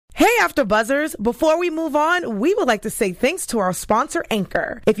AfterBuzzers, before we move on, we would like to say thanks to our sponsor,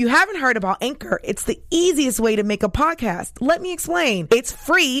 Anchor. If you haven't heard about Anchor, it's the easiest way to make a podcast. Let me explain. It's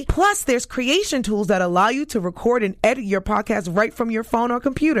free, plus there's creation tools that allow you to record and edit your podcast right from your phone or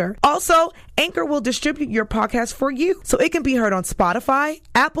computer. Also, Anchor will distribute your podcast for you, so it can be heard on Spotify,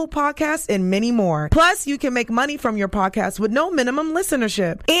 Apple Podcasts, and many more. Plus, you can make money from your podcast with no minimum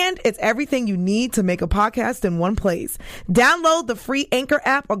listenership. And it's everything you need to make a podcast in one place. Download the free Anchor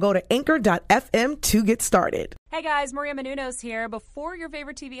app or go to anchor.fm to get started. Hey guys, Maria Menounos here. Before your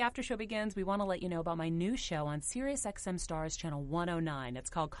favorite TV after show begins, we want to let you know about my new show on SiriusXM Stars Channel 109. It's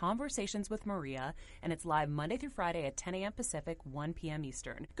called Conversations with Maria, and it's live Monday through Friday at 10 a.m. Pacific, 1 p.m.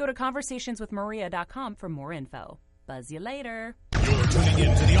 Eastern. Go to conversationswithmaria.com for more info. Buzz you later. You're tuning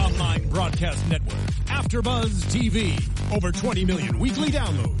in to the online broadcast network, AfterBuzz TV. Over 20 million weekly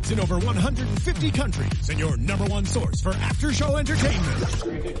downloads in over 150 countries, and your number one source for after-show entertainment.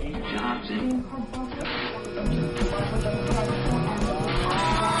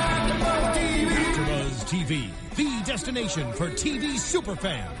 AfterBuzz TV, the destination for TV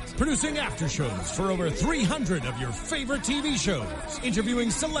superfans, producing aftershows for over 300 of your favorite TV shows, interviewing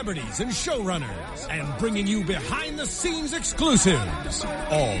celebrities and showrunners, and bringing you behind-the-scenes exclusives.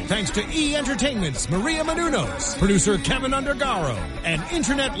 All thanks to E! Entertainment's Maria Menounos, producer Kevin Undergaro, and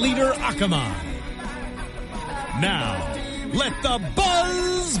internet leader Akamai. Now, let the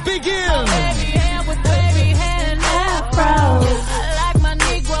buzz begin!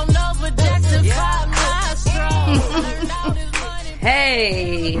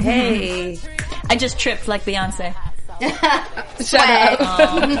 Hey. I just tripped like Beyonce. Shut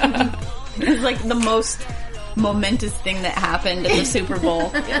up. It's like the most momentous thing that happened at the Super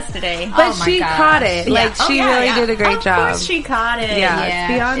Bowl yesterday. But she caught it. Like, she really did a great job. Of course she caught it.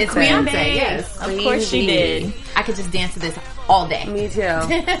 Yeah. It's Beyonce. Yes. Of course she did. I could just dance to this all day. Me too.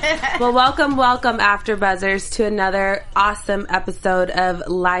 Well, welcome, AfterBuzzers, to another awesome episode of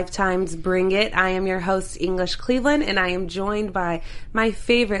Lifetime's Bring It. I am your host, English Cleveland, and I am joined by my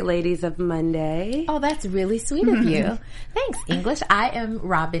favorite ladies of Monday. Oh, that's really sweet of you. Thanks, English. I am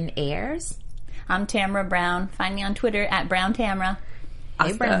Robin Ayers. I'm Tamara Brown. Find me on Twitter at Brown Tamara.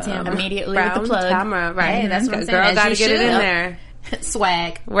 Hey, Brown Tamara. Immediately Brown with the plug. Tamara, right. Hey, that's what I'm saying. Girl, gotta get it in there.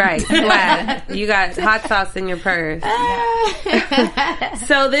 Swag. Right, swag. You got hot sauce in your purse.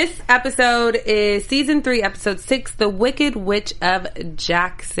 So this episode is season 3, episode 6, The Wicked Witch of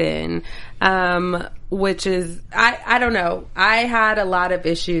Jackson. Which is, I don't know. I had a lot of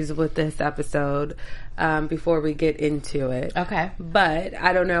issues with this episode before we get into it. Okay. But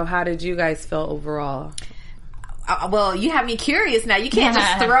I don't know. How did you guys feel overall? Well, you have me curious now. You can't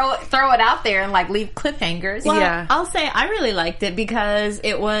just throw it out there and like leave cliffhangers. Well, I'll say I really liked it because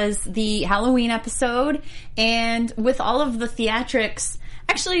it was the Halloween episode, and with all of the theatrics,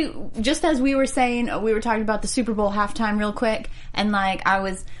 actually, just as we were saying, we were talking about the Super Bowl halftime real quick, and like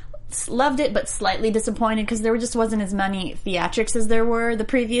loved it, but slightly disappointed because there just wasn't as many theatrics as there were the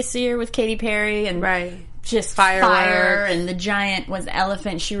previous year with Katy Perry and just fire and the giant was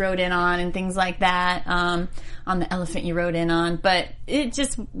elephant she rode in on and things like that. On the elephant you rode in on, but it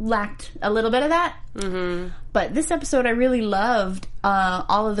just lacked a little bit of that. Mm-hmm. But this episode, I really loved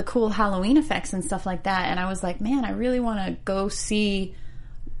all of the cool Halloween effects and stuff like that, and I was like, man, I really want to go see.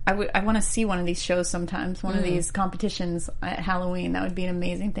 I want to see one of these shows sometimes, one of these competitions at Halloween. That would be an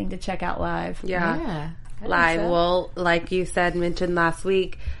amazing thing to check out live. Yeah. Live. So. Well, like you said, mentioned last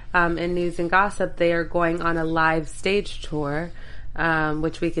week in News and Gossip, they are going on a live stage tour.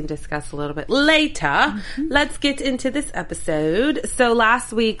 Which we can discuss a little bit later. Mm-hmm. Let's get into this episode. So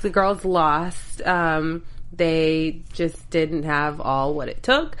last week, the girls lost. They just didn't have all what it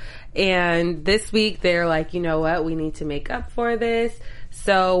took. And this week, they're like, you know what? We need to make up for this.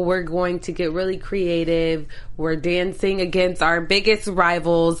 So we're going to get really creative. We're dancing against our biggest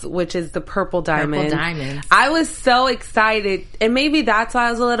rivals, which is the Purple Diamonds. I was so excited. And maybe that's why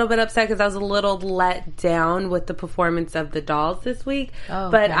I was a little bit upset, because I was a little let down with the performance of the dolls this week.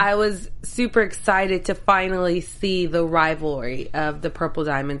 But I was super excited to finally see the rivalry of the Purple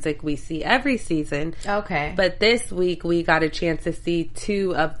Diamonds like we see every season. Okay. But this week we got a chance to see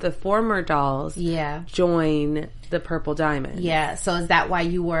 2 of the former dolls join the Purple Diamond. Yeah, so is that why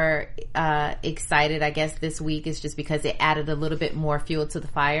you were excited, I guess, this week? Is just because it added a little bit more fuel to the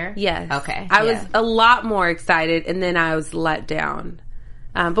fire? Yes. Okay. I was a lot more excited, and then I was let down.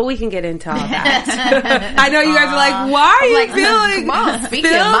 But we can get into all that. I know you guys are like, why are you feeling? Come on, speak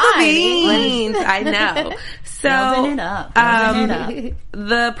your mind. I know. So, Building it up.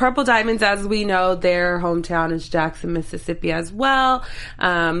 The Purple Diamonds, as we know, their hometown is Jackson, Mississippi as well.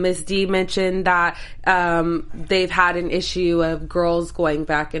 Miss D mentioned that they've had an issue of girls going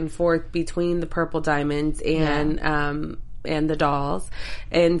back and forth between the Purple Diamonds and the Dolls.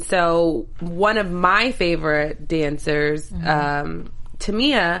 And so one of my favorite dancers,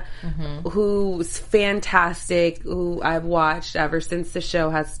 Tamia, who's fantastic, who I've watched ever since the show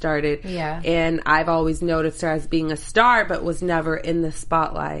has started. Yeah. And I've always noticed her as being a star, but was never in the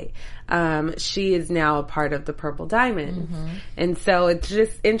spotlight. She is now a part of the Purple Diamonds. And so it's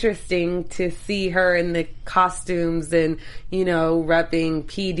just interesting to see her in the costumes and, you know, repping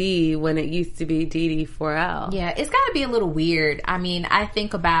PD when it used to be DD4L. Yeah, it's got to be a little weird. I mean, I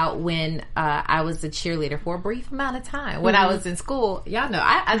think about when I was a cheerleader for a brief amount of time. When I was in school, y'all know,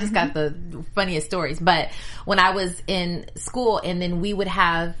 I just got the funniest stories. But when I was in school, and then we would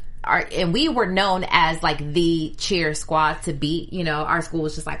have and we were known as like the cheer squad to beat. You know, our school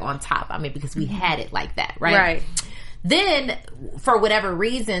was just like on top. I mean, because we had it like that, right? Right. Then, for whatever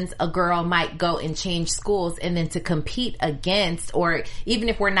reasons, a girl might go and change schools, and then to compete against, or even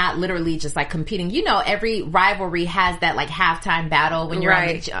if we're not literally just like competing, you know, every rivalry has that like halftime battle when you're on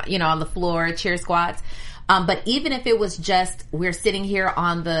the, you know, on the floor, cheer squads. But even if it was just, we're sitting here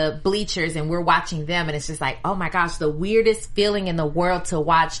on the bleachers and we're watching them, and it's just like, oh my gosh, the weirdest feeling in the world to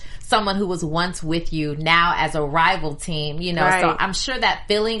watch someone who was once with you now as a rival team, you know. So I'm sure that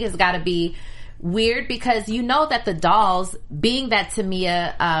feeling has got to be weird, because you know that the Dolls, being that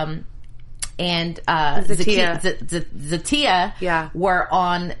Tamia and Zatia were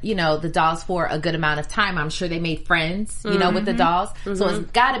on, you know, the Dolls for a good amount of time. I'm sure they made friends, you know, with the Dolls. So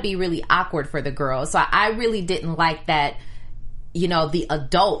it's got to be really awkward for the girls. So I really didn't like that, you know, the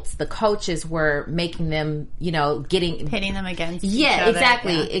adults, the coaches were making them, you know, pitting them against each other.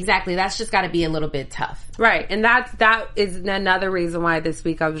 Exactly. That's just got to be a little bit tough. Right. And that is another reason why this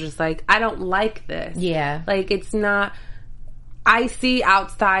week I was just like, I don't like this. Yeah. Like, it's not... I see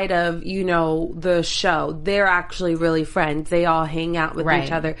outside of, you know, the show, they're actually really friends. They all hang out with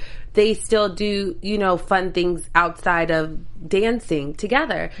each other. They still do, you know, fun things outside of dancing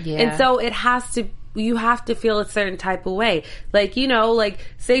together. Yeah. And so you have to feel a certain type of way. Like, you know, like,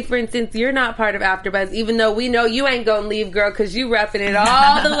 say for instance, you're not part of AfterBuzz, even though we know you ain't gonna leave, girl, because you repping it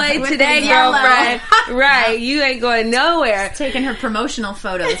all the way today, girlfriend. Right, you ain't going nowhere. She's taking her promotional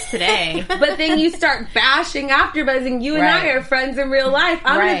photos today. But then you start bashing AfterBuzz, and you and I are friends in real life.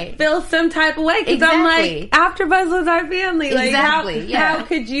 I'm gonna feel some type of way, because I'm like, AfterBuzz was our family. Like, how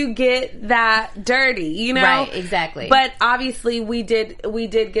could you get that dirty, you know? Right, exactly. But obviously we did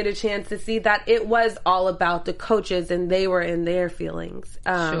get a chance to see that it was all about the coaches, and they were in their feelings.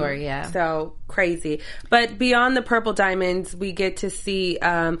 So crazy. But beyond the Purple Diamonds, we get to see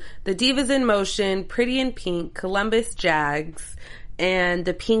the Divas in Motion, Pretty in Pink, Columbus Jags, and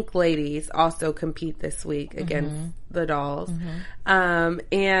the Pink Ladies also compete this week against the Dolls. And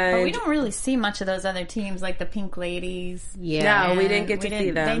but we don't really see much of those other teams, like the Pink Ladies. No, we didn't get to see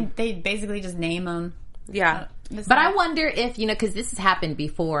them. They basically just name them. Yeah. But I wonder if, you know, because this has happened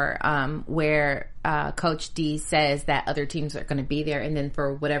before, where Coach D says that other teams are going to be there, and then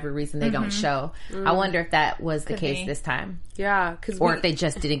for whatever reason they don't show. I wonder if that was the case this time. Yeah. Or if they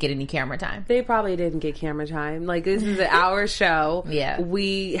just didn't get any camera time. They probably didn't get camera time. Like, this is our show. Yeah.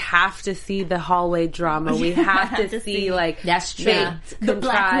 We have to see the hallway drama. We have to see, like, that's true. The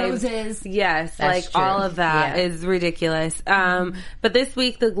black roses. Yes. That's like, true. all of that is ridiculous. But this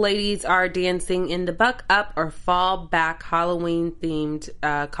week, the ladies are dancing in the Buck Up or Fall Back Halloween themed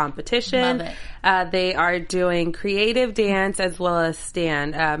competition. Love it. They are doing creative dance as well as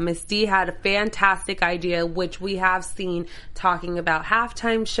stand. Miss D had a fantastic idea, which we have seen talking about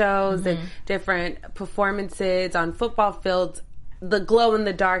halftime shows and different performances on football fields. The glow in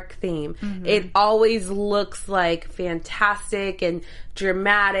the dark theme. It always looks like fantastic and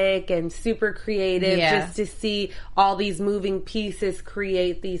dramatic and super creative, just to see all these moving pieces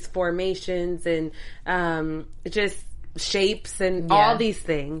create these formations and just shapes and all these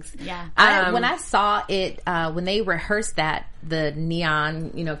things. When I saw it, when they rehearsed the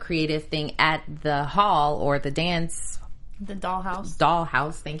neon, you know, creative thing at the hall or the dance, the dollhouse.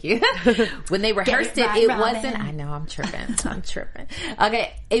 Dollhouse, thank you. When they rehearsed it wasn't, I know, I'm tripping.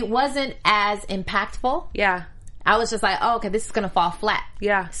 Okay, it wasn't as impactful. Yeah. I was just like, oh, okay, this is going to fall flat.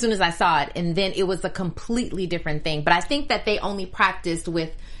 Yeah. As soon as I saw it. And then it was a completely different thing. But I think that they only practiced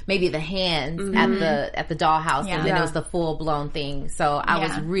with maybe the hands at the dollhouse. And then it was the full blown thing. So I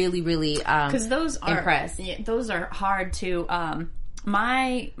was really, really impressed. Those are hard to...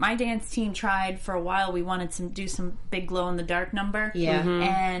 My dance team tried for a while. We wanted to do some big glow in the dark number. Yeah.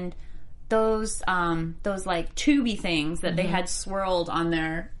 And those like tubey things that they had swirled on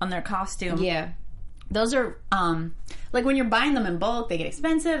their costume. Yeah. Those are, like when you're buying them in bulk, they get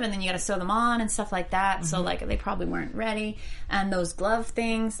expensive and then you gotta sew them on and stuff like that. So like they probably weren't ready. And those glove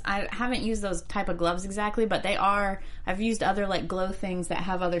things, I haven't used those type of gloves exactly, but I've used other like glow things that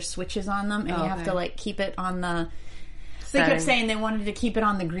have other switches on them and you have to like keep it on the... They kept saying they wanted to keep it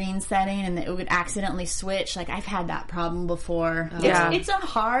on the green setting and that it would accidentally switch. Like, I've had that problem before. It's a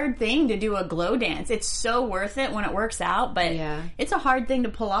hard thing to do a glow dance. It's so worth it when it works out, but it's a hard thing to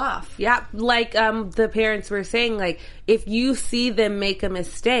pull off. Yeah, like the parents were saying, like, if you see them make a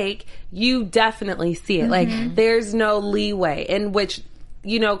mistake, you definitely see it. Like, there's no leeway, in which...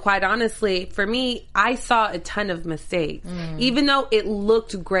 You know, quite honestly, for me, I saw a ton of mistakes. Even though it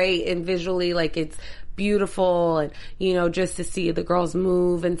looked great and visually, like, it's beautiful and, you know, just to see the girls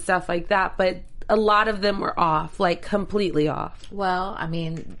move and stuff like that. But a lot of them were off, like, completely off. Well, I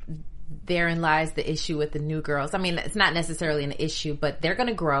mean, therein lies the issue with the new girls. I mean, it's not necessarily an issue, but they're going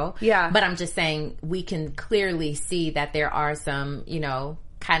to grow. Yeah. But I'm just saying we can clearly see that there are some, you know,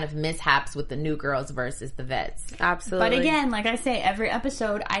 kind of mishaps with the new girls versus the vets. Absolutely. But again, like I say, every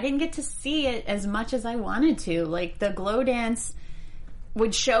episode, I didn't get to see it as much as I wanted to. Like, the glow dance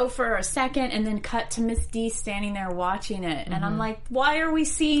would show for a second and then cut to Miss D standing there watching it. And I'm like, why are we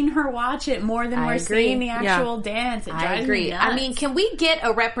seeing her watch it more than we're seeing the actual dance? It drives me nuts. I mean, can we get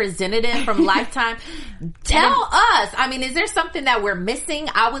a representative from Lifetime? Tell us. I mean, is there something that we're missing?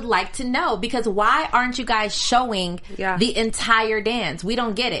 I would like to know, because why aren't you guys showing the entire dance? We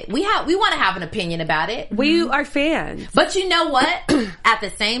don't get it. We want to have an opinion about it. We are fans. But you know what? At the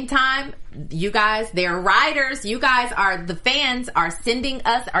same time, you guys, they're writers. You guys are the fans, are sending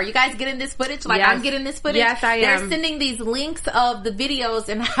us. Are you guys getting this footage? Like, I'm getting this footage? Yes, I am. They're sending these links of the videos,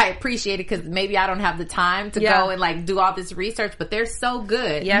 and I appreciate it because maybe I don't have the time to go and like do all this research, but they're so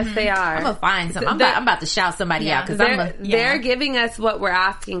good. Yes, they are. I'm gonna find some. I'm about to shout somebody out because they're giving us what we're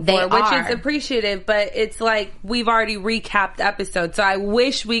asking for, which is appreciative. But it's like we've already recapped episodes, so I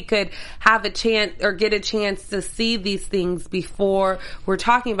wish we could have a chance or get a chance to see these things before we're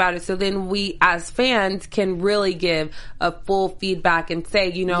talking about it. So then we as fans can really give a full feedback and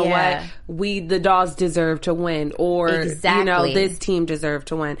say, you know what, the dolls deserve to win, or you know, this team deserved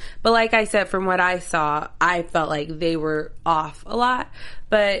to win. But like I said, from what I saw, I felt like they were off a lot.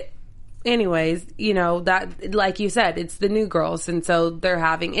 But anyways, you know, that, like you said, it's the new girls, and so they're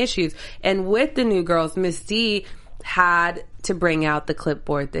having issues. And with the new girls, Miss D had to bring out the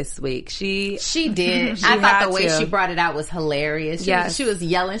clipboard this week. She did. I thought the way she brought it out was hilarious. She was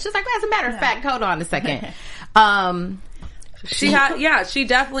yelling. She was like, as a matter of fact, hold on a second. She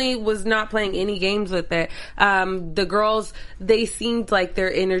definitely was not playing any games with it. The girls, they seemed like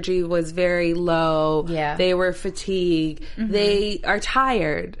their energy was very low. Yeah. They were fatigued. They are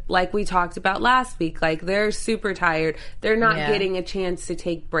tired, like we talked about last week. Like, they're super tired. They're not getting a chance to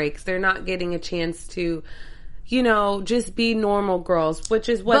take breaks. They're not getting a chance to, you know, just be normal girls, which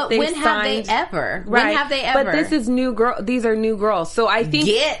is what they signed. But when have they ever? Right. When have they ever? But this is new girl. These are new girls. So I think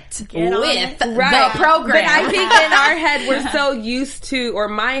get with the program. But I think in our head we're so used to, or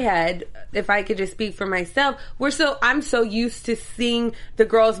my head, if I could just speak for myself, I'm so used to seeing the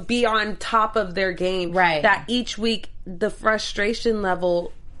girls be on top of their game, right? That each week the frustration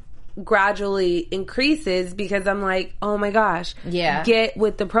level gradually increases, because I'm like, oh my gosh, get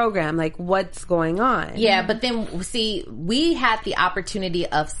with the program, like, what's going on? But then see, we had the opportunity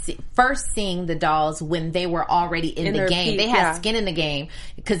of first seeing the dolls when they were already in the game. They had skin in the game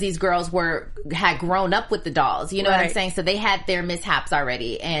because these girls had grown up with the dolls, you know what I'm saying? So they had their mishaps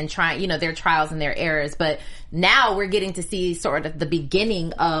already and trying, you know, their trials and their errors. But now we're getting to see sort of the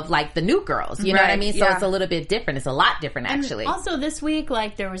beginning of like the new girls, you know what I mean? So it's a little bit different. It's a lot different, actually. And also this week,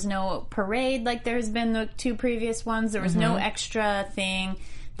 like, there was no parade like there has been the two previous ones. There was no extra thing.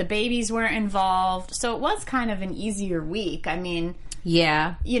 The babies weren't involved. So it was kind of an easier week. I mean,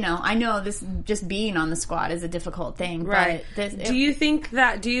 you know, I know this, just being on the squad is a difficult thing. Right. But do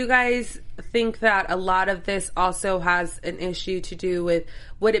you guys think that a lot of this also has an issue to do with,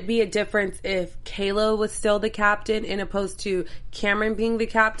 would it be a difference if Kayla was still the captain in opposed to Cameron being the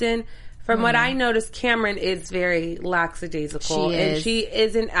captain? From what I noticed, Cameron is very lackadaisical. And she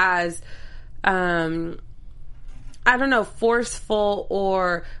isn't as, I don't know, forceful,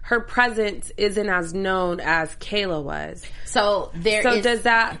 or her presence isn't as known as Kayla was. So does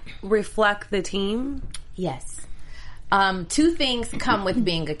that reflect the team? Yes. Two things come with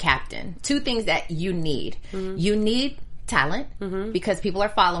being a captain. Two things that you need. You need talent because people are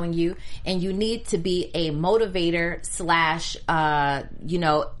following you, and you need to be a motivator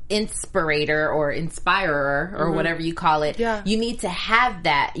 / inspirator or inspirer or whatever you call it. Yeah. You need to have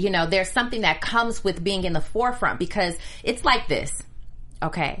that. There's something that comes with being in the forefront, because it's like this.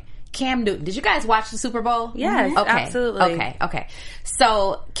 Okay. Cam Newton. Did you guys watch the Super Bowl? Yes, okay. absolutely. Okay.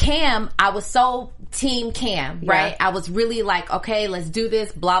 So Cam, I was so team Cam, right? I was really like, okay, let's do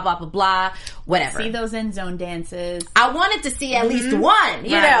this, blah, blah, blah, blah, whatever. See those end zone dances. I wanted to see at least one,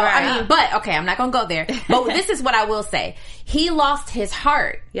 you know. right. I mean, but okay, I'm not going to go there. But this is what I will say. He lost his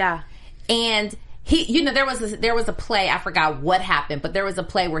heart. Yeah. And he, there was a play, I forgot what happened, but there was a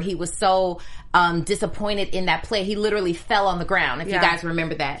play where he was so disappointed in that play, he literally fell on the ground, if you guys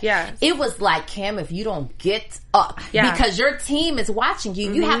remember that. Yeah. It was like, Cam, if you don't get up, because your team is watching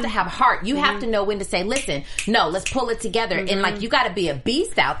you, you have to have heart. You have to know when to say, listen, no, let's pull it together. And like, you got to be a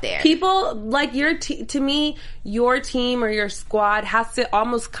beast out there. People, like to me, your team or your squad has to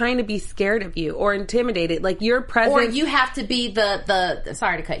almost kind of be scared of you or intimidated. Like, your presence. Or you have to be the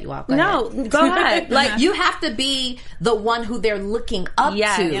sorry to cut you off. Go ahead. Go ahead. Like, you have to be the one who they're looking up to.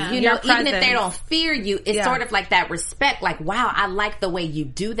 Yeah. You know, even if they don't fear you, it's sort of like that respect. Like, wow, I like the way you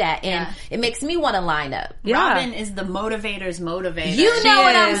do that. And it makes me want to line up. Yeah. Robin is the motivator's motivator. You know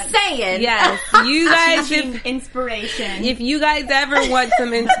what I'm saying. Yes. You guys, inspiration. if you guys ever want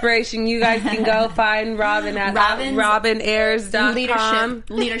some inspiration, you guys can go find Robin at robinayers.com.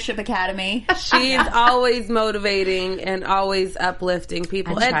 Leadership Academy. She is always motivating and always uplifting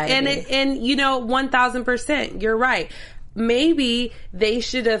people. And 1000%, you're right. Maybe they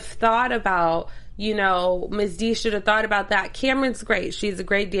should have thought about, Ms. D should have thought about that. Cameron's great. She's a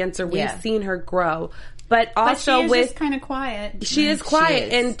great dancer. We've seen her grow. But also she is just kind of quiet. She is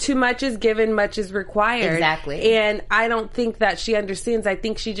quiet, and too much is given, much is required. Exactly. And I don't think that she understands. I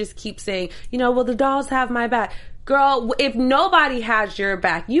think she just keeps saying, well, the dolls have my back. Girl, if nobody has your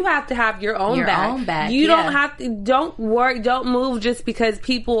back, you have to have your own back. You don't have to, don't worry, don't move just because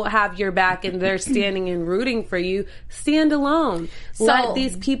people have your back and they're standing and rooting for you. Stand alone. Let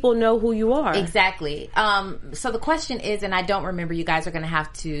these people know who you are. Exactly. So the question is, and I don't remember, you guys are going to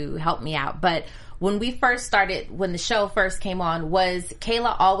have to help me out, but when we first started, when the show first came on, was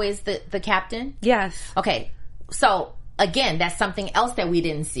Kayla always the captain? Yes. Okay. So, again, that's something else that we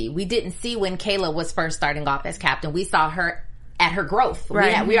didn't see. We didn't see when Kayla was first starting off as captain. We saw her at her growth.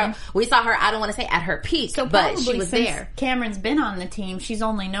 Right. We saw her, I don't want to say at her peak, but she was there. Cameron's been on the team, she's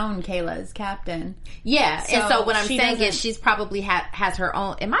only known Kayla as captain. Yeah. And so what I'm saying is she's probably has her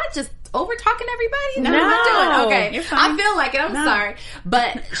own. Am I just over talking everybody? No, what am I doing? Okay, you're fine. I feel like it. I'm sorry,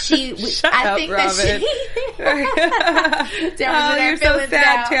 but I think Robin. that she. You're so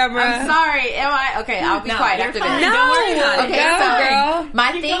sad, Tamara. I'm sorry. Am I? Okay, I'll be quiet after this. No, don't worry about it. Okay, girl.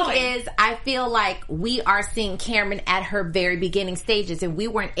 My thing is, I feel like we are seeing Cameron at her very beginning stages, and we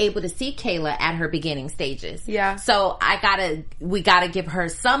weren't able to see Kayla at her beginning stages. Yeah. So we gotta give her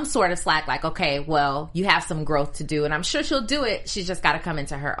some sort of slack. Like, okay, well, you have some growth to do, and I'm sure she'll do it. She's just got to come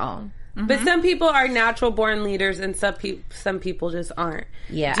into her own. Mm-hmm. But some people are natural born leaders and some people just aren't.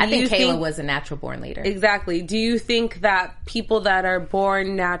 Yeah, I think Kayla was a natural born leader. Exactly. Do you think that people that are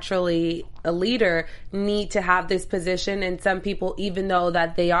born naturally a leader need to have this position, and some people, even though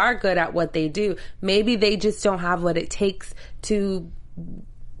that they are good at what they do, maybe they just don't have what it takes to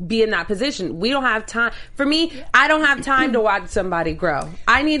be in that position? We don't have time. For me, I don't have time to watch somebody grow.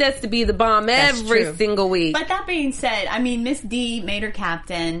 I need us to be the bomb every single week. But that being said, I mean, Miss D made her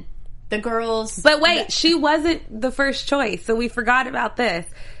captain. The girls... But wait, she wasn't the first choice, so we forgot about this.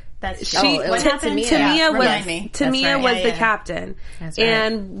 That's Tamia was the captain. That's right.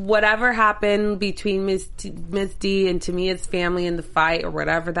 And whatever happened between Miss D and Tamia's family in the fight or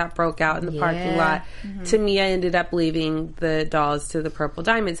whatever that broke out in the parking lot, Tamia ended up leaving the dolls to the Purple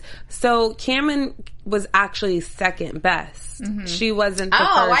Diamonds. So Cameron was actually second best. She wasn't the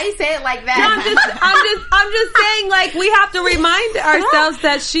first. Why you say it like that? No, I'm just saying, like, we have to remind ourselves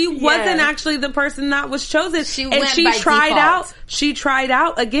that she wasn't actually the person that was chosen. She tried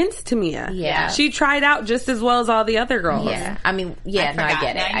out against Tamia. Yeah. She tried out just as well as all the other girls. Yeah. I mean, I get it.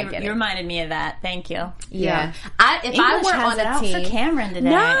 I get it. You reminded me of that. Thank you. Yeah. If I were on a team for Cameron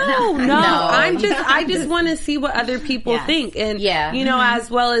today. No. I just want to see what other people think. And, as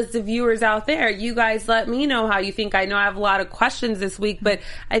well as the viewers out there, you guys let me know how you think. I know I have a lot of questions this week, but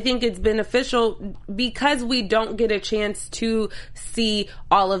I think it's beneficial because we don't get a chance to see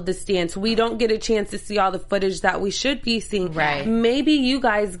all of the stunts. We don't get a chance to see all the footage that we should be seeing. Right. Maybe you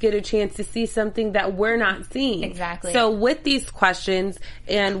guys get a chance to see something that we're not seeing. Exactly. So with these questions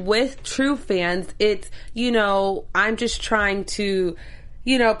and with true fans, it's, I'm just trying to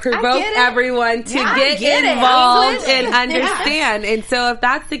provoke everyone to get involved and understand. And so if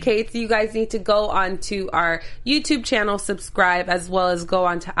that's the case, you guys need to go onto our YouTube channel, subscribe, as well as go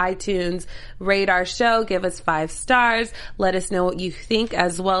onto iTunes, rate our show, give us 5 stars, let us know what you think,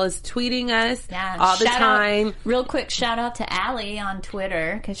 as well as tweeting us all the time. Real quick shout out to Allie on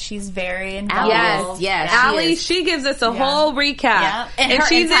Twitter, because she's very involved. Yes. Allie, she gives us a whole recap. And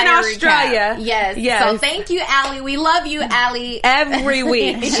she's in Australia. Yes. So thank you, Allie. We love you, Allie. Every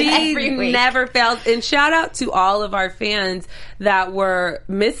week. She never fails. And shout out to all of our fans that were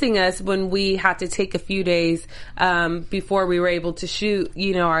missing us when we had to take a few days before we were able to shoot,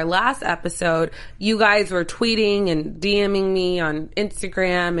 our last episode. You guys were tweeting and DMing me on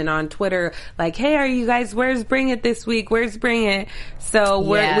Instagram and on Twitter like, hey, are you guys, where's Bring It this week? Where's Bring It? So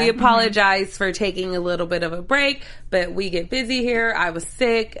we apologize for taking a little bit of a break, but we get busy here. I was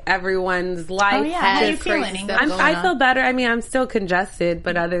sick. Everyone's life. How are you feeling? I feel better. I mean, I'm still congested,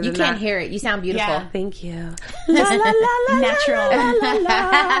 but other than you can't hear it. You sound beautiful. Yeah. Thank you. La, la, la, natural. La, la,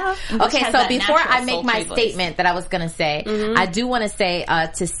 la. Okay, so before I make my statement that I was going to say, I do want to say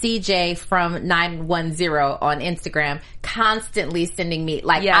to CJ from 910 on Instagram, constantly sending me,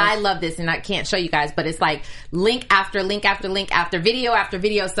 I love this, and I can't show you guys, but it's like link after link after link after video,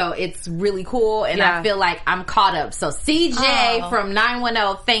 so it's really cool, and I feel like I'm caught up. So CJ from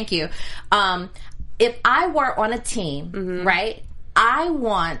 910, thank you. If I were on a team, right, I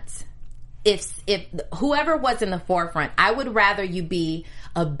want, if whoever was in the forefront, I would rather you be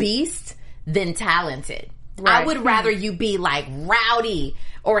a beast than talented. Right. I would rather you be like rowdy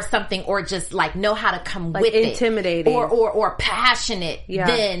or something, or just like know how to come with intimidating. it, or passionate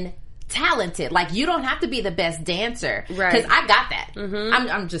than talented. Like, you don't have to be the best dancer, because I got that.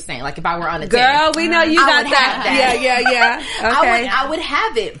 I'm just saying, like, if I were on a team, girl, we know you got that. Yeah. Okay. I would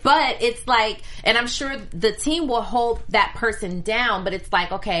have it, but it's like, and I'm sure the team will hold that person down, but it's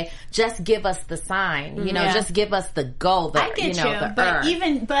like, okay, just give us the sign, just give us the go. I get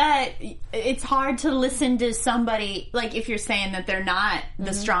you, but it's hard to listen to somebody, like, if you're saying that they're not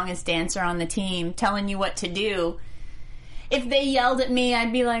the strongest dancer on the team, telling you what to do. If they yelled at me,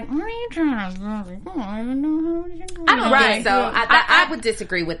 I'd be like, what are you trying to say? I don't know. I don't think so. I would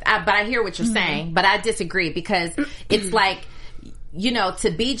disagree with that, but I hear what you're saying, but I disagree, because it's like,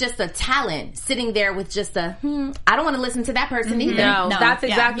 to be just a talent sitting there with just a, I don't want to listen to that person either. No, that's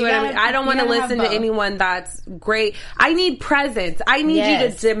exactly what I mean. I don't want to listen to anyone that's great. I need presence. I need you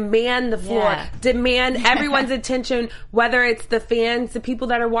to demand the floor, demand everyone's attention, whether it's the fans, the people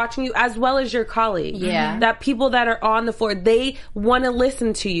that are watching you, as well as your colleagues. Yeah. That people that are on the floor, they want to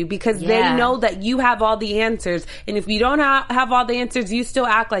listen to you, because they know that you have all the answers. And if you don't have all the answers, you still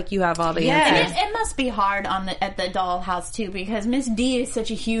act like you have all the answers. And it must be hard at the dollhouse too, because Miss D is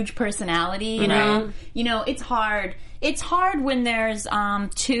such a huge personality, you know, it's hard. It's hard when there's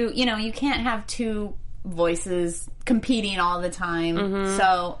two, you can't have two voices competing all the time.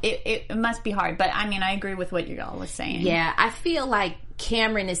 So it must be hard. But I mean, I agree with what you all was saying. Yeah, I feel like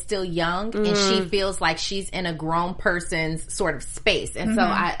Cameron is still young, and she feels like she's in a grown person's sort of space. And so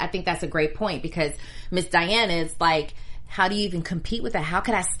I think that's a great point, because Miss Diana is like, how do you even compete with that? How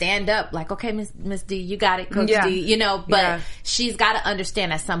can I stand up? Like, okay, Miss D, you got it, Coach D, but she's got to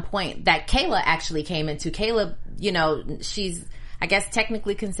understand at some point that Kayla actually came into. Kayla, she's, I guess,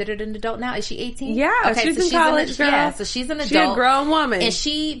 technically considered an adult now. Is she 18? Yeah, okay, she's in college, girl. Yeah, so she's an adult. She's a grown woman. And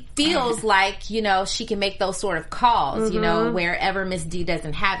she feels like, she can make those sort of calls, wherever Miss D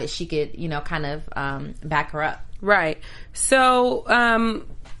doesn't have it, she could, kind of back her up. Right. So,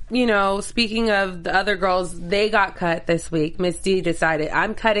 speaking of the other girls, they got cut this week. Miss D decided,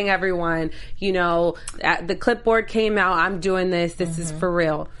 I'm cutting everyone. The clipboard came out. I'm doing this. This is for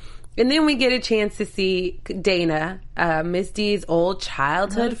real. And then we get a chance to see Dana, Miss D's old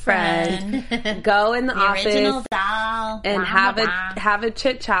childhood friend, go in the office original doll, and have a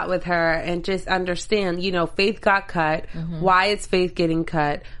chit chat with her, and just understand, Faith got cut. Why is Faith getting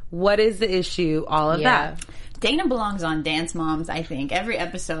cut? What is the issue? All of that. Dana belongs on Dance Moms, I think. Every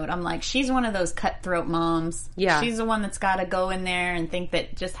episode, I'm like, she's one of those cutthroat moms. Yeah. She's the one that's got to go in there and think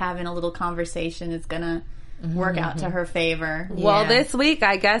that just having a little conversation is going to work out to her favor. Well, this week,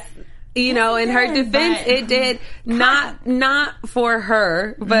 I guess, in her defense, it did not for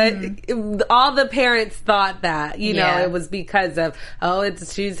her, but all the parents thought that, it was because of,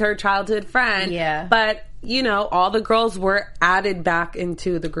 she's her childhood friend. Yeah. But, all the girls were added back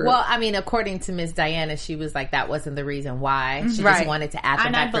into the group. Well, I mean, according to Miss Diana, she was like, that wasn't the reason why. She just wanted to add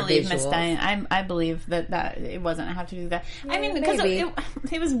them back for visuals. And I believe Miss Diana. I believe that it wasn't have to do that. I mean, because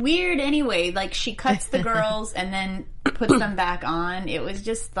it was weird anyway. Like, she cuts the girls and then puts them back on. It was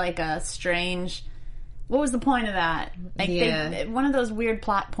just like a strange What was the point of that? Like, one of those weird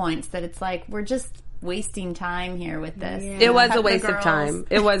plot points that it's like, we're just wasting time here with this. Yeah. It was a waste of time.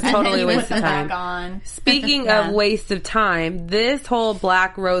 It was totally a waste of time. Back on. Speaking of waste of time, this whole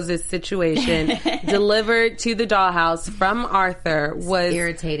Black Roses situation delivered to the dollhouse from Arthur was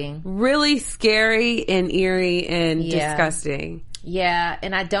irritating, really scary and eerie and disgusting. Yeah,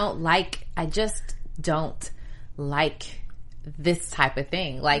 and I just don't like this type of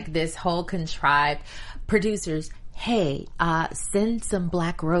thing. Like this whole contrived producers, hey, send some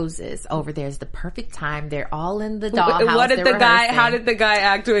black roses over there. It's the perfect time. They're all in the dollhouse. What did the guy, how did the guy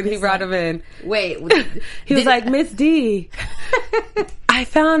act when he brought him in? Wait. He was like, Miss D, I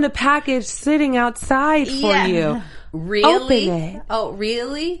found a package sitting outside for you. Really? Open it. Oh,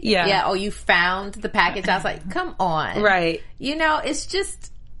 really? Yeah. Yeah. Oh, you found the package. I was like, come on. Right. You know, it's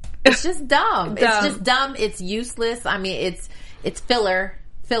just dumb. It's just dumb. It's useless. I mean, it's filler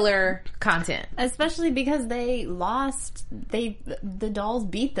content. Especially because they lost. The dolls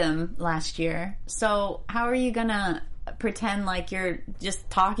beat them last year. So how are you gonna pretend like you're just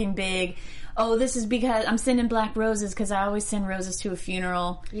talking big? Oh, this is because I'm sending black roses because I always send roses to a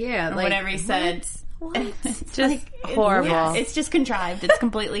funeral. Yeah, or like, whatever he said. What? It's just horrible. It's just contrived. It's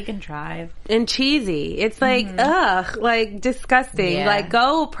completely contrived. And cheesy. It's like, ugh, like disgusting. Yeah. Like,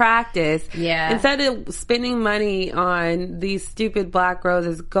 go practice. Yeah. Instead of spending money on these stupid black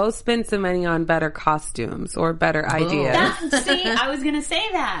roses, go spend some money on better costumes or better ideas. See, I was going to say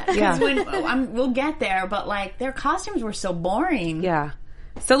that. Yeah. We'll get there, but like their costumes were so boring. Yeah.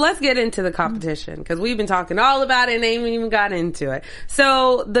 So let's get into the competition because we've been talking all about it and ain't even got into it.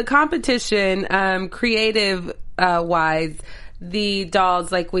 So the competition, creative wise, the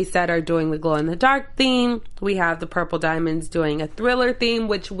dolls, like we said, are doing the glow in the dark theme. We have the Purple Diamonds doing a thriller theme,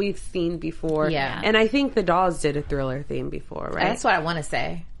 which we've seen before. Yeah. And I think the dolls did a thriller theme before, right? That's what I want to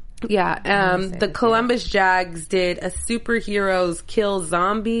say. Yeah. The Columbus Jags did a superheroes kill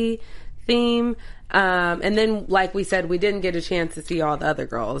zombie theme. And then, like we said, we didn't get a chance to see all the other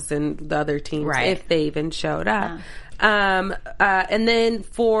girls and the other teams, if they even showed up. And then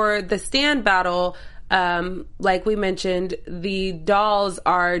for the stand battle, like we mentioned, the dolls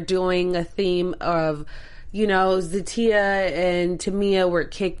are doing a theme of, you know, Zatia and Tamia were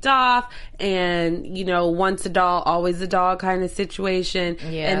kicked off and, you know, once a doll, always a doll kind of situation.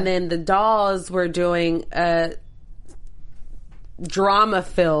 Yeah. And then the dolls were doing a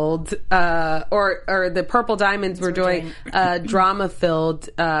drama-filled, or the Purple Diamonds were doing a drama-filled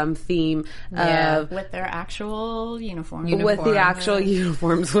theme of with their actual uniforms. With the actual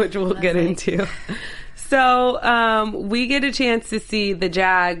uniforms, which we'll get into. So we get a chance to see the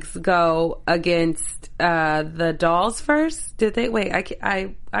Jags go against the dolls first. Did they? Wait,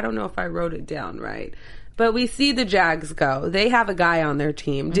 I don't know if I wrote it down right. But we see the Jags go. They have a guy on their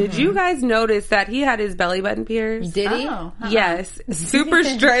team. Did you guys notice that he had his belly button pierced? Did he? Yes. Super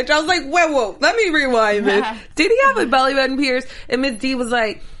strange. I was like, whoa, let me rewind this. Did he have a belly button pierced? And Ms. D was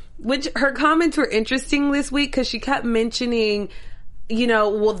like, which her comments were interesting this week because she kept mentioning, you know,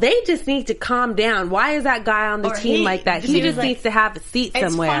 well, they just need to calm down. Why is that guy on the team like that? He just needs to have a seat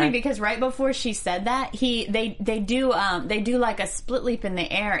somewhere. It's funny because right before she said that, they do like a split leap in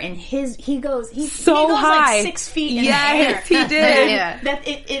the air, and he goes high, like 6 feet in the air. Yes, he did. That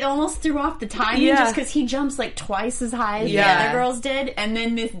it almost threw off the timing just because he jumps like twice as high as the other girls did, and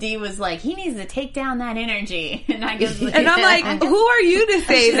then Miss D was like, he needs to take down that energy, and I guess, and I'm like, who are you to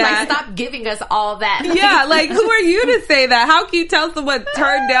say that? Like, stop giving us all that. Yeah, like who are you to say that? How can you tell someone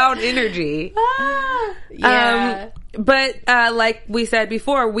turn down energy? But like we said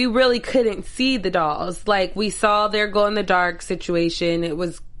before, we really couldn't see the dolls. Like we saw their glow in the dark situation. It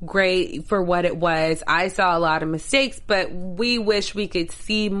was great for what it was. I saw a lot of mistakes, but we wish we could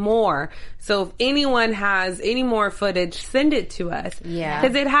see more. So if anyone has any more footage, send it to us. Yeah.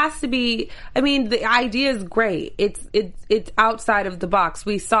 Because it has to be, I mean, the idea is great. It's outside of the box.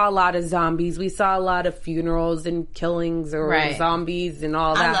 We saw a lot of zombies. We saw a lot of funerals and killings or zombies and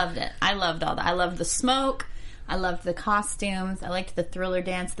all that. I loved it. I loved all that. I loved the smoke. I loved the costumes. I liked the thriller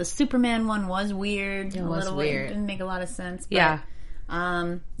dance. The Superman one was weird. It was weird. It didn't make a lot of sense. But, yeah,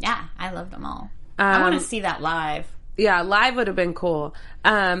 I loved them all. I want to see that live. Yeah, live would have been cool.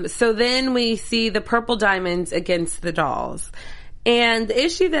 So then we see the Purple Diamonds against the dolls. And the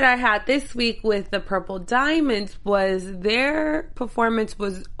issue that I had this week with the Purple Diamonds was their performance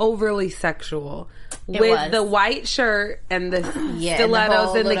was overly sexual. With the white shirt and the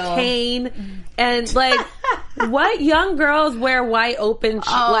stilettos and the cane. And like, what young girls wear white open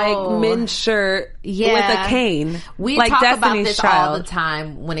like men's shirt with a cane? We like talk Destiny's about this Child. all the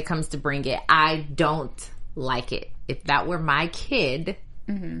time when it comes to Bring It. I don't like it. If that were my kid,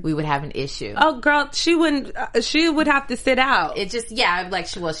 we would have an issue. Oh, girl, she wouldn't. She would have to sit out. It just, I'm like,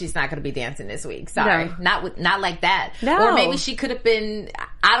 she's not going to be dancing this week. Sorry, No. not like that. No. Or maybe she could have been.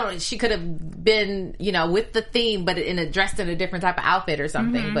 I don't know. She could have been, with the theme, but dressed in a different type of outfit or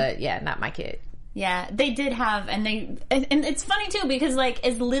something. But yeah, not my kid. Yeah, they did have, and it's funny too because like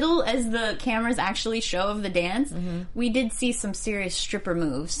as little as the cameras actually show of the dance, we did see some serious stripper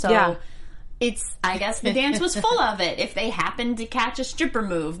moves. So. I guess the dance was full of it. If they happened to catch a stripper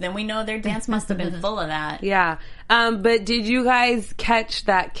move, then we know their dance must have been full of that. Yeah. But did you guys catch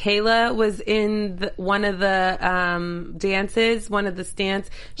that Kayla was in one of the dances, one of the stands?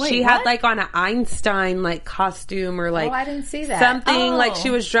 Wait, she had like on an Einstein like costume or like I didn't see that. Something like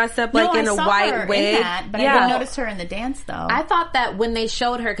she was dressed up like in a white wig. In that, but I didn't notice her in the dance though. I thought that when they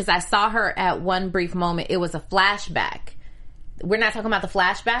showed her, because I saw her at one brief moment, it was a flashback. We're not talking about the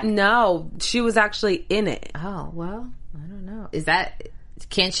flashback? No, she was actually in it. Oh, well, I don't know.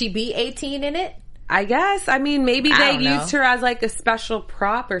 Can she be 18 in it? I guess. I mean, maybe they used her as like a special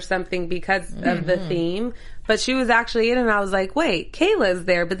prop or something because of the theme. But she was actually in it and I was like, wait, Kayla's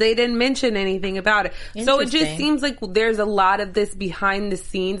there, but they didn't mention anything about it. So it just seems like there's a lot of this behind the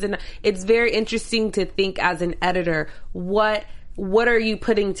scenes and it's very interesting to think as an editor, what are you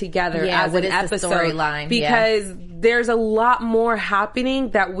putting together as an episode? Storyline? Because there's a lot more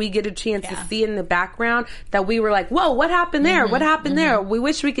happening that we get a chance to see in the background that we were like, whoa, what happened there? What happened there? We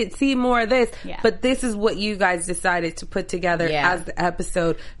wish we could see more of this. Yeah. But this is what you guys decided to put together as the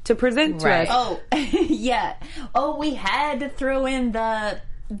episode to present to us. Oh, yeah. Oh, we had to throw in the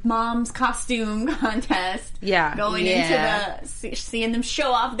mom's costume contest. Yeah. Going into seeing them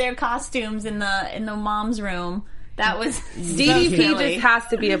show off their costumes in the mom's room. That was DDP just has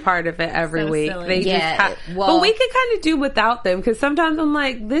to be a part of it every week. Silly. But we could kind of do without them because sometimes I'm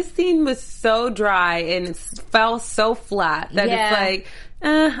like, this scene was so dry and it fell so flat that it's like,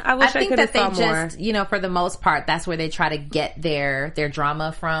 I wish I could have saw more. I think that they just, for the most part, that's where they try to get their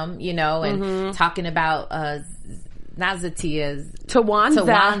drama from, and talking about not Zatia's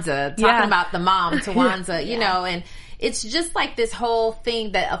Tawanza, talking about the mom Tawanza, and it's just like this whole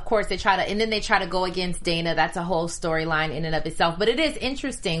thing that, of course, they try to go against Dana. That's a whole storyline in and of itself. But it is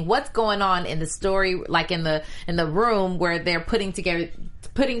interesting what's going on in the story, like in the room where they're putting together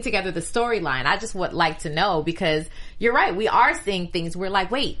the storyline. I just would like to know because you're right. We are seeing things. We're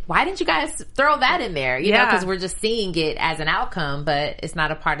like, wait, why didn't you guys throw that in there? You know, because we're just seeing it as an outcome, but it's not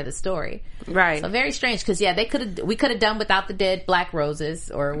a part of the story. Right. So very strange because we could have done without the dead black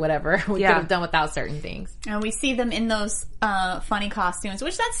roses or whatever. We could have done without certain things. And we see them in those funny costumes,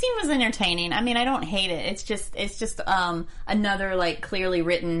 which that scene was entertaining. I mean, I don't hate it. It's just another like clearly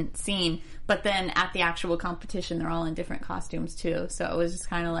written scene. But then at the actual competition, they're all in different costumes too. So it was just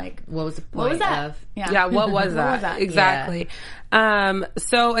kind of like, what was the point what was that? of? Yeah, what was that? What was that? Exactly. Yeah.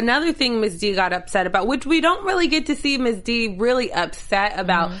 So another thing Ms. D got upset about, which we don't really get to see Ms. D really upset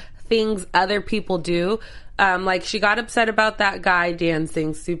about things other people do. Like she got upset about that guy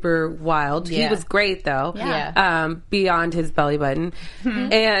dancing super wild. He was great though. Yeah. Beyond his belly button.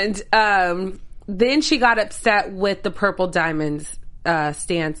 And then she got upset with the purple diamonds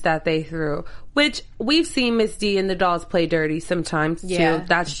stance that they threw, which we've seen Miss D and the dolls play dirty sometimes too.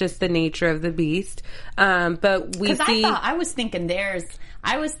 That's just the nature of the beast. But we see. I was thinking there's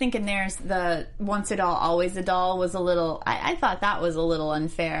the once a doll, always a doll was a little. I thought that was a little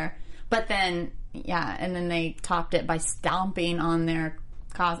unfair. But then and then they topped it by stomping on their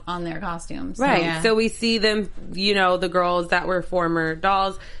costumes. Right. So we see them, the girls that were former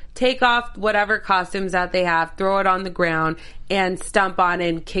dolls take off whatever costumes that they have, throw it on the ground, and stomp on it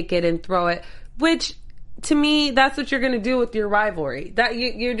and kick it and throw it. Which, to me, that's what you're going to do with your rivalry. That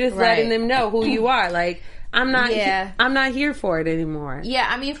you're just letting them know who you are. Like, I'm not here for it anymore. Yeah,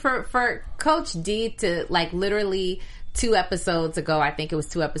 I mean, for Coach D to like literally 2 episodes ago, I think it was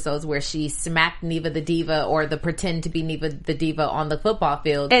 2 episodes where she smacked Neva the Diva or the pretend to be Neva the Diva on the football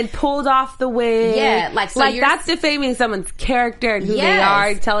field and pulled off the wig. Yeah, like that's defaming someone's character and who they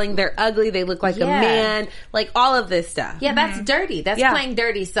are, telling they're ugly, they look like a man, like all of this stuff. Yeah, that's dirty. That's playing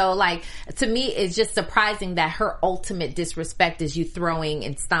dirty. So like to me, it's just surprising that her ultimate disrespect is you throwing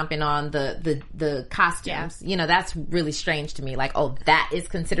and stomping on the costumes. Yeah. That's really strange to me. Like, oh, that is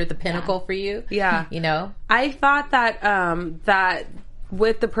considered the pinnacle for you. Yeah, I thought that that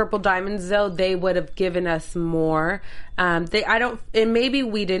with the purple diamonds though, they would have given us more. And maybe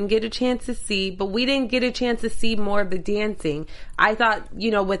we didn't get a chance to see, but we didn't get a chance to see more of the dancing. I thought,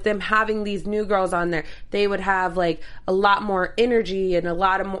 with them having these new girls on there, they would have like a lot more energy and a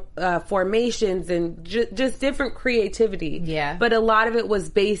lot of formations and just different creativity. Yeah. But a lot of it was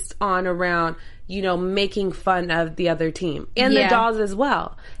based on around, making fun of the other team and the dolls as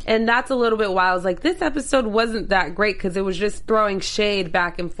well. And that's a little bit why I was like, this episode wasn't that great because it was just throwing shade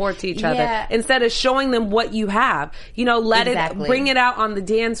back and forth to each other instead of showing them what you have. Bring it out on the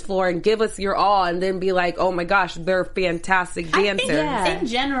dance floor and give us your all, and then be like, oh my gosh, they're fantastic dancers. I think in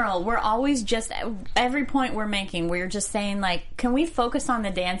general, we're always just, every point we're making, we're just saying, like, can we focus on the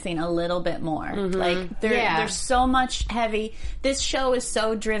dancing a little bit more? Mm-hmm. Like, there's so much heavy. This show is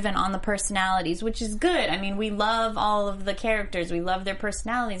so driven on the personalities, which is good. I mean, we love all of the characters. We love their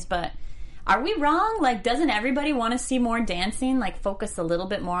personalities, but are we wrong? Like, doesn't everybody want to see more dancing? Like, focus a little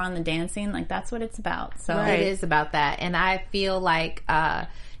bit more on the dancing? Like, that's what it's about. So It is about that. And I feel like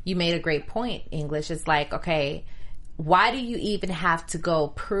you made a great point, English. It's like, okay, why do you even have to go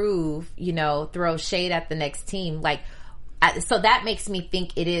prove, throw shade at the next team? Like, so that makes me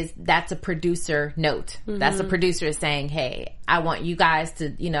think that's a producer note. Mm-hmm. That's a producer saying, hey, I want you guys to,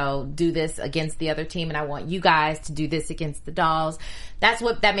 do this against the other team, and I want you guys to do this against the dolls. That's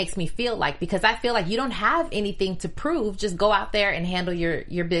what that makes me feel like, because I feel like you don't have anything to prove. Just go out there and handle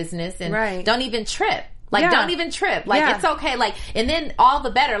your business, and don't even trip. Like, don't even trip. Like, it's okay. Like, and then all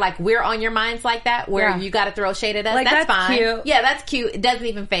the better. Like, we're on your minds like that, where you got to throw shade at us. Like, that's fine. Cute. Yeah, that's cute. It doesn't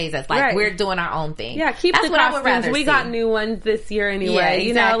even faze us. Like, we're doing our own thing. Yeah, keep that's the costumes. I would rather we got new ones this year anyway. Yeah,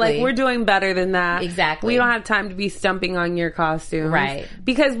 exactly. Like, we're doing better than that. Exactly. We don't have time to be stumping on your costumes. Right.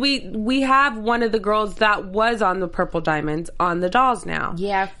 Because we have one of the girls that was on the Purple Diamonds on the dolls now.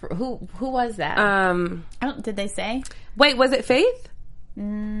 Yeah. Who was that? Did they say? Wait, was it Faith?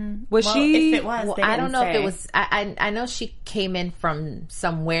 Was she? If it was, I don't know if it was. I know she came in from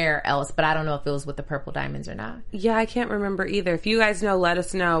somewhere else, but I don't know if it was with the Purple Diamonds or not. Yeah, I can't remember either. If you guys know, let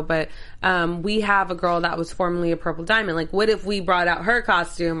us know. But we have a girl that was formerly a Purple Diamond. Like, what if we brought out her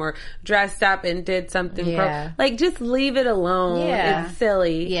costume or dressed up and did something? Like, just leave it alone. Yeah. It's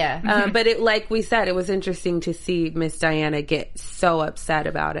silly. Yeah. But it, like we said, it was interesting to see Miss Diana get so upset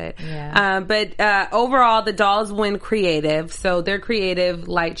about it. Yeah. But overall, the dolls win creative, so they're creative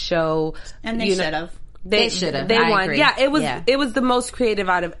light show, and they should have. They should have. They won. Agree. Yeah, it was the most creative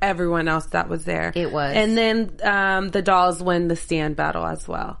out of everyone else that was there. It was. And then the dolls win the stand battle as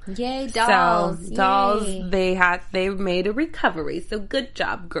well. Yay, dolls! So, dolls, they made a recovery. So good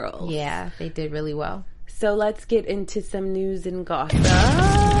job, girls. Yeah, they did really well. So let's get into some news and gossip.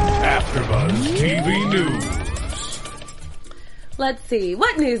 AfterBuzz TV News. Let's see.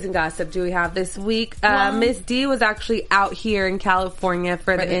 What news and gossip do we have this week? Miss D was actually out here in California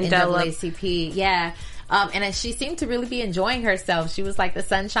for the NAACP. Yeah. And she seemed to really be enjoying herself. She was like the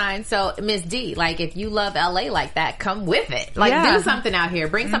sunshine. So, Miss D, like, if you love LA like that, come with it. Like, do something out here.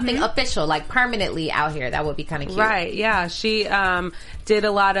 Bring something official, like permanently out here. That would be kind of cute. Right, yeah. She did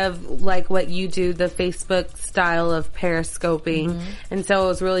a lot of, like, what you do, the Facebook style of periscoping. And so it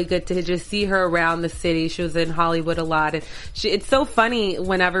was really good to just see her around the city. She was in Hollywood a lot. And it's so funny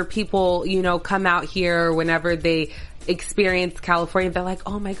whenever people, come out here or whenever they experience California, they're like,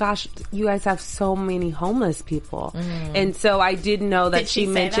 oh my gosh, you guys have so many homeless people. And so I did know that did she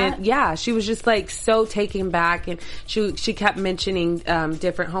mentioned she was just like so taken back, and she kept mentioning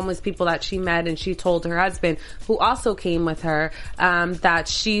different homeless people that she met, and she told her husband, who also came with her, that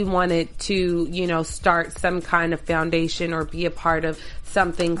she wanted to start some kind of foundation or be a part of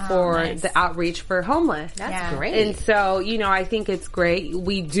something for the outreach for homeless. That's great. And so, I think it's great.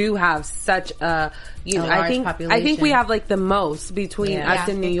 We do have such a large population. I think we have like the most between us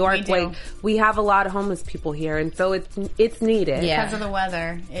and New York. Like, we have a lot of homeless people here, and so it's needed. Yeah. Because of the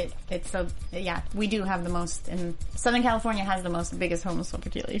weather, we do have the most. And Southern California has the biggest homeless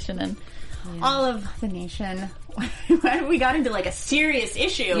population in all of the nation. We got into like a serious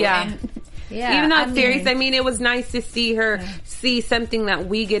issue. Yeah. Yeah, even though it's serious, it was nice to see her see something that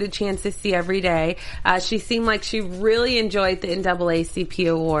we get a chance to see every day. She seemed like she really enjoyed the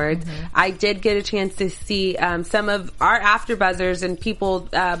NAACP awards. I did get a chance to see some of our AfterBuzzers and people,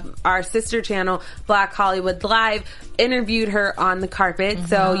 our sister channel, Black Hollywood Live, interviewed her on the carpet.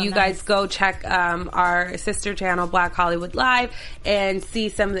 So you guys go check our sister channel, Black Hollywood Live, and see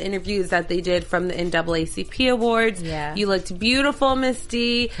some of the interviews that they did from the NAACP awards. Yeah. You looked beautiful, Miss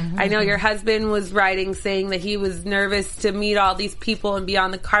D. I know your husband was writing saying that he was nervous to meet all these people and be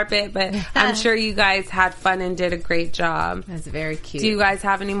on the carpet, but I'm sure you guys had fun and did a great job. That's very cute. Do you guys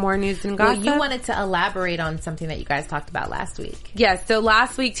have any more news and gossip? Well, you wanted to elaborate on something that you guys talked about last week. Yes, so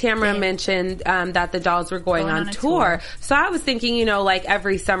last week Tamara mentioned that the dolls were going on tour. So I was thinking, like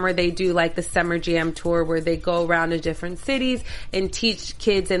every summer they do like the Summer Jam tour where they go around to different cities and teach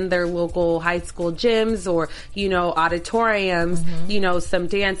kids in their local high school gyms or, auditoriums, some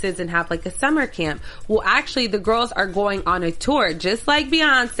dances and have like a a summer camp. Well, actually, the girls are going on a tour, just like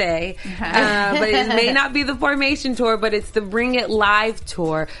Beyonce. But it may not be the Formation tour, but it's the Bring It Live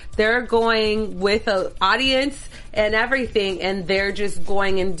tour. They're going with an audience and everything, and they're just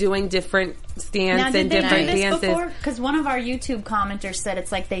going and doing different stands and different dances. Because one of our YouTube commenters said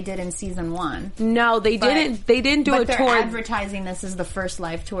it's like they did in season 1. No, they didn't. They didn't do a they're tour. Advertising this as the first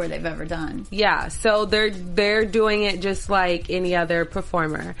live tour they've ever done. Yeah, so they're doing it just like any other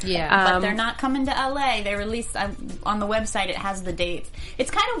performer. Yeah, but they're not coming to LA. They released on the website. It has the dates.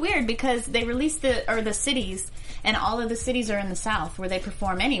 It's kind of weird because they released the cities, and all of the cities are in the South where they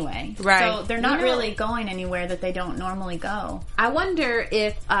perform anyway. Right. So they're not really going anywhere that they don't normally go. I wonder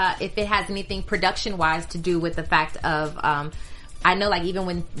if it has anything production-wise to do with the fact of, I know like even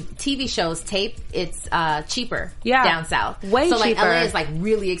when TV shows tape, it's cheaper down south. Way so cheaper. Like LA is like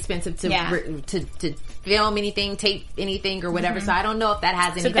really expensive to film anything, tape anything or whatever. So I don't know if that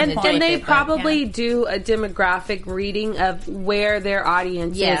has anything to do with it. And they probably do a demographic reading of where their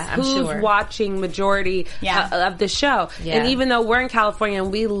audience is, who's watching majority of the show. Yeah. And even though we're in California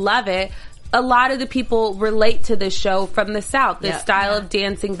and we love it, a lot of the people relate to this show from the South. The style of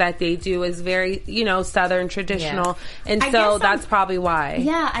dancing that they do is very, Southern traditional. And so that's probably why.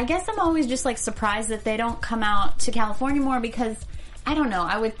 Yeah, I guess I'm always just like surprised that they don't come out to California more because, I don't know,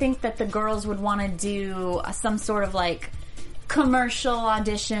 I would think that the girls would want to do some sort of like commercial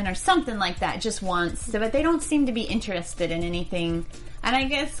audition or something like that just once. But they don't seem to be interested in anything. And I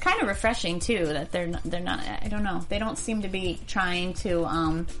guess it's kind of refreshing too that they're not, I don't know, they don't seem to be trying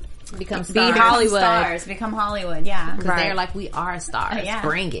to, become stars. Become Hollywood, yeah. Because they're like, we are stars.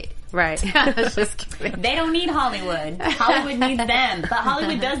 Bring it. Right. Just kidding. They don't need Hollywood. Hollywood needs them. But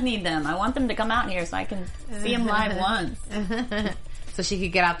Hollywood does need them. I want them to come out here so I can see them live once. So she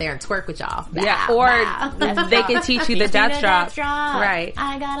could get out there and twerk with y'all. Yeah, or they can teach you the death drop. Right.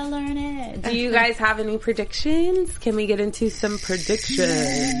 I gotta learn it. Do you guys have any predictions? Can we get into some predictions?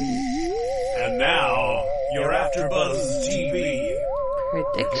 And now, your AfterBuzz TV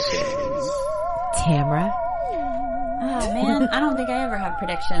predictions. Tamra? Oh man, I don't think I ever have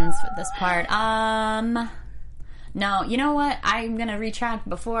predictions for this part. No, you know what? I'm gonna retract.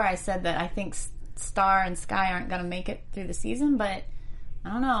 Before I said that I think Star and Sky aren't gonna make it through the season, but I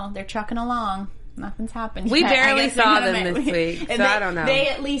don't know. They're trucking along. Nothing's happened yet. We barely saw them this week, so I don't know. They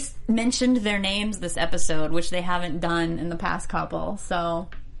at least mentioned their names this episode, which they haven't done in the past couple. So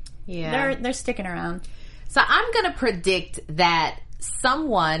yeah, they're sticking around. So I'm gonna predict that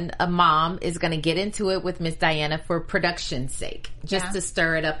someone, a mom, is going to get into it with Miss Diana for production's sake. Just to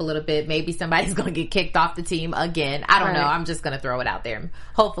stir it up a little bit. Maybe somebody's going to get kicked off the team again. I don't know. I'm just going to throw it out there.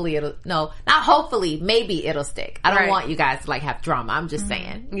 Hopefully not hopefully, maybe it'll stick. I don't want you guys to like have drama. I'm just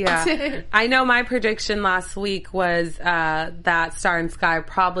saying. Yeah. I know my prediction last week was that Star and Sky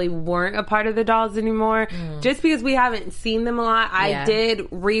probably weren't a part of the dolls anymore. Just because we haven't seen them a lot. I did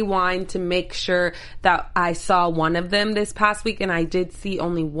rewind to make sure that I saw one of them this past week, and I did see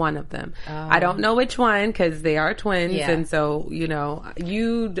only one of them. I don't know which one because they are twins, and so you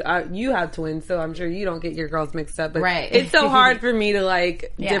have twins, so I'm sure you don't get your girls mixed up. But it's so hard for me to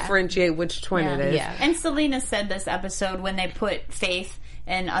like differentiate which twin it is. Yeah. And Selena said this episode when they put Faith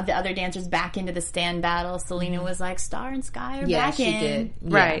and the other dancers back into the stand battle, Selena was like, Star and Sky are back in. Yeah, she did.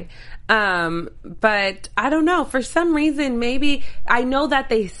 Right. But I don't know. For some reason, maybe I know that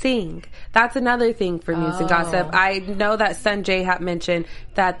they sing. That's another thing for News and Gossip. I know that Sanjay had mentioned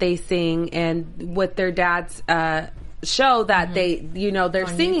that they sing, and with their dad's show that they, they're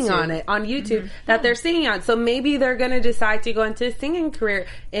on singing YouTube. On it on YouTube that they're singing on. So maybe they're going to decide to go into a singing career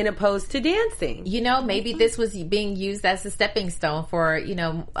in opposed to dancing. Maybe this was being used as a stepping stone for,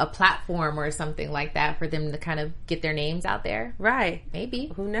 a platform or something like that for them to kind of get their names out there. Right.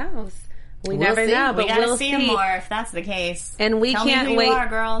 Maybe. Who knows? We'll never know, but we gotta we'll see them more if that's the case. And we Tell can't me who wait. You are,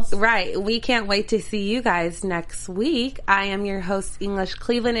 girls. Right. We can't wait to see you guys next week. I am your host, English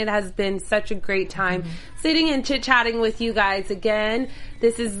Cleveland. It has been such a great time sitting and chit-chatting with you guys again.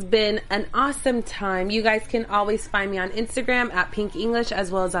 This has been an awesome time. You guys can always find me on Instagram at Pink English, as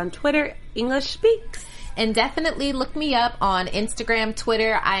well as on Twitter, English Speaks. And definitely look me up on Instagram,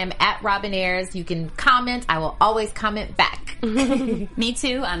 Twitter. I am at Robin Ayers. You can comment. I will always comment back. Me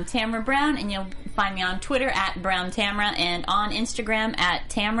too. I'm Tamra Brown, and you'll find me on Twitter at Brown Tamra and on Instagram at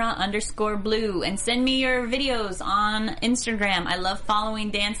Tamra_blue. And send me your videos on Instagram. I love following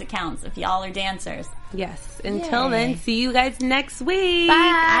dance accounts if y'all are dancers. Yes. Until then, see you guys next week.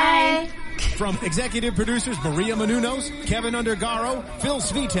 Bye. From executive producers Maria Menounos, Kevin Undergaro, Phil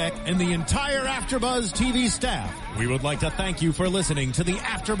Svitek, and the entire AfterBuzz TV staff, we would like to thank you for listening to the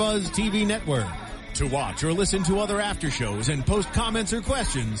AfterBuzz TV network. To watch or listen to other after shows and post comments or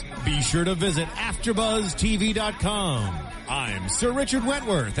questions, be sure to visit AfterBuzzTV.com. I'm Sir Richard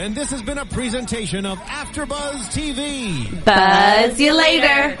Wentworth, and this has been a presentation of AfterBuzz TV. Buzz you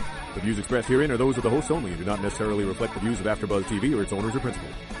later. The views expressed herein are those of the hosts only and do not necessarily reflect the views of AfterBuzz TV or its owners or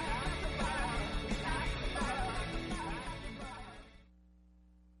principals.